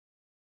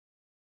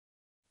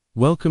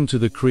Welcome to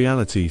the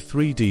Creality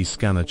 3D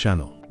Scanner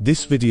channel.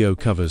 This video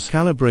covers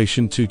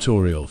calibration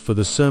tutorial for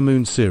the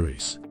Sermoon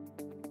series.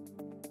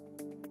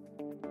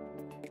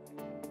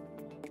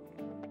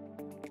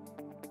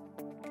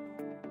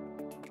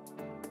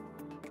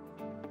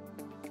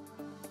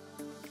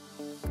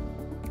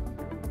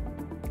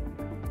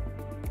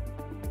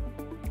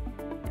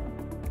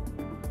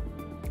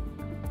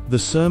 The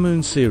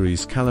Sermoon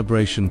series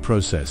calibration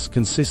process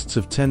consists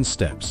of 10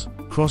 steps: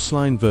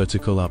 crossline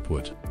vertical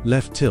upward,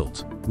 left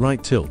tilt,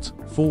 right tilt,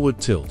 forward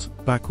tilt,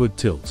 backward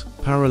tilt,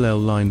 parallel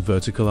line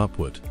vertical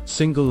upward,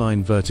 single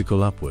line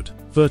vertical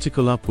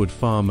upward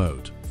far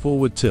mode,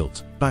 forward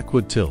tilt,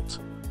 backward tilt.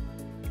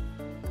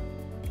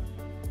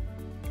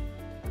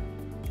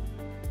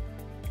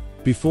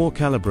 Before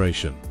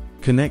calibration,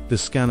 connect the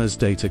scanner's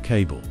data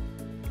cable.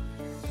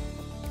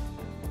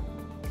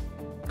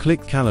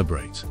 Click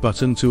Calibrate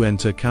button to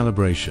enter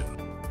calibration.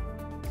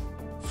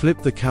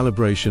 Flip the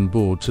calibration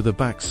board to the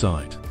back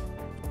side.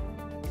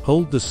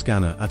 Hold the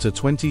scanner at a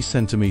 20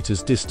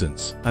 cm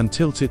distance and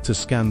tilt it to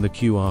scan the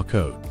QR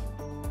code.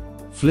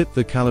 Flip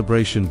the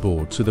calibration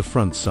board to the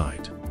front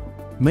side.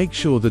 Make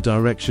sure the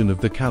direction of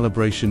the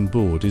calibration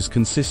board is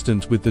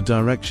consistent with the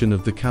direction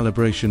of the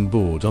calibration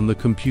board on the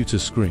computer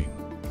screen.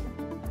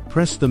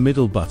 Press the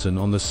middle button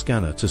on the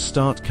scanner to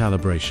start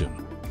calibration.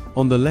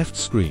 On the left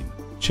screen,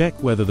 check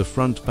whether the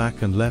front,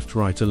 back and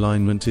left-right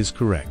alignment is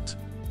correct.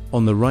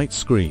 On the right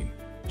screen,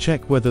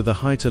 check whether the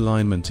height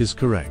alignment is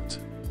correct.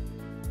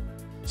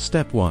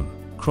 Step 1.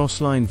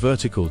 Crossline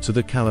vertical to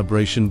the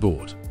calibration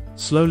board.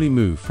 Slowly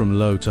move from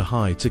low to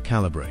high to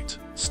calibrate.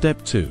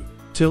 Step 2.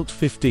 Tilt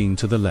 15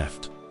 to the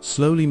left.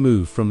 Slowly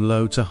move from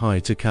low to high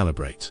to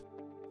calibrate.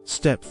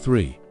 Step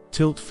 3.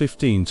 Tilt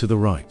 15 to the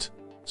right.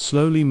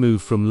 Slowly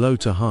move from low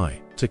to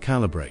high to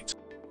calibrate.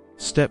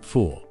 Step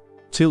 4.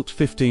 Tilt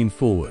 15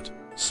 forward.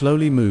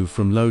 Slowly move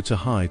from low to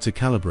high to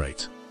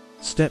calibrate.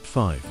 Step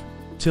 5.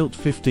 Tilt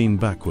 15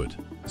 backward.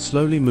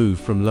 Slowly move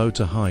from low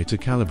to high to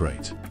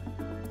calibrate.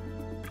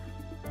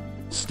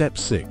 Step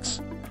 6.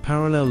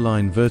 Parallel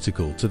line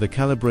vertical to the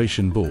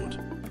calibration board.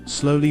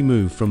 Slowly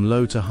move from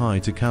low to high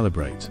to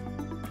calibrate.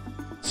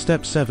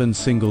 Step 7.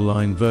 Single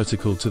line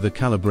vertical to the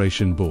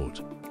calibration board.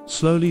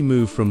 Slowly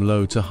move from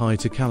low to high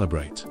to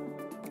calibrate.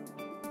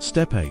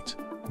 Step 8.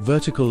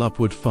 Vertical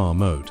upward far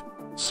mode.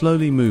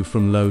 Slowly move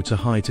from low to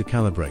high to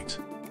calibrate.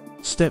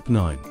 Step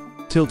 9.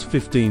 Tilt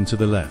 15 to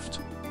the left.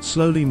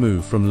 Slowly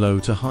move from low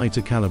to high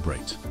to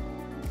calibrate.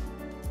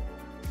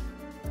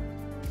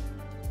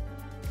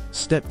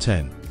 Step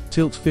 10.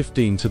 Tilt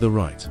 15 to the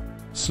right.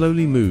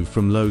 Slowly move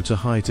from low to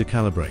high to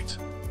calibrate.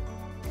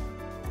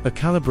 A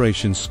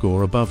calibration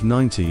score above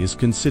 90 is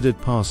considered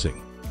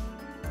passing.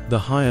 The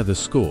higher the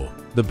score,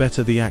 the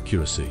better the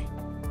accuracy.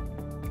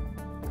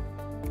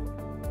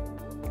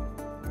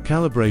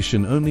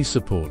 Calibration only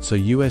supports a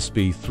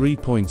USB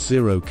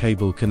 3.0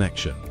 cable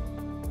connection.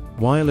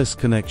 Wireless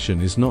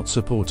connection is not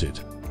supported.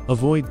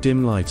 Avoid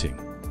dim lighting.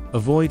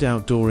 Avoid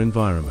outdoor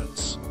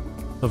environments.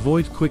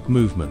 Avoid quick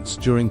movements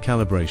during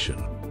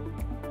calibration.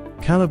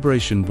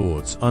 Calibration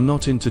boards are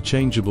not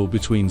interchangeable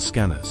between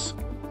scanners.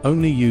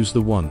 Only use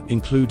the one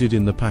included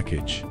in the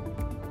package.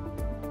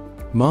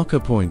 Marker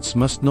points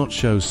must not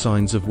show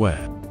signs of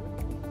wear.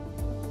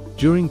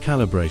 During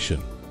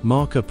calibration,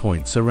 marker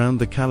points around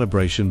the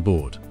calibration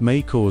board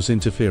may cause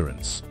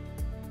interference.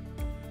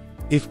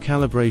 If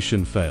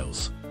calibration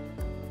fails,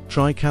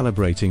 try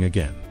calibrating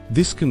again.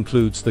 This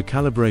concludes the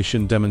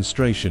calibration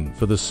demonstration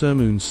for the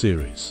Sermoon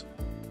series.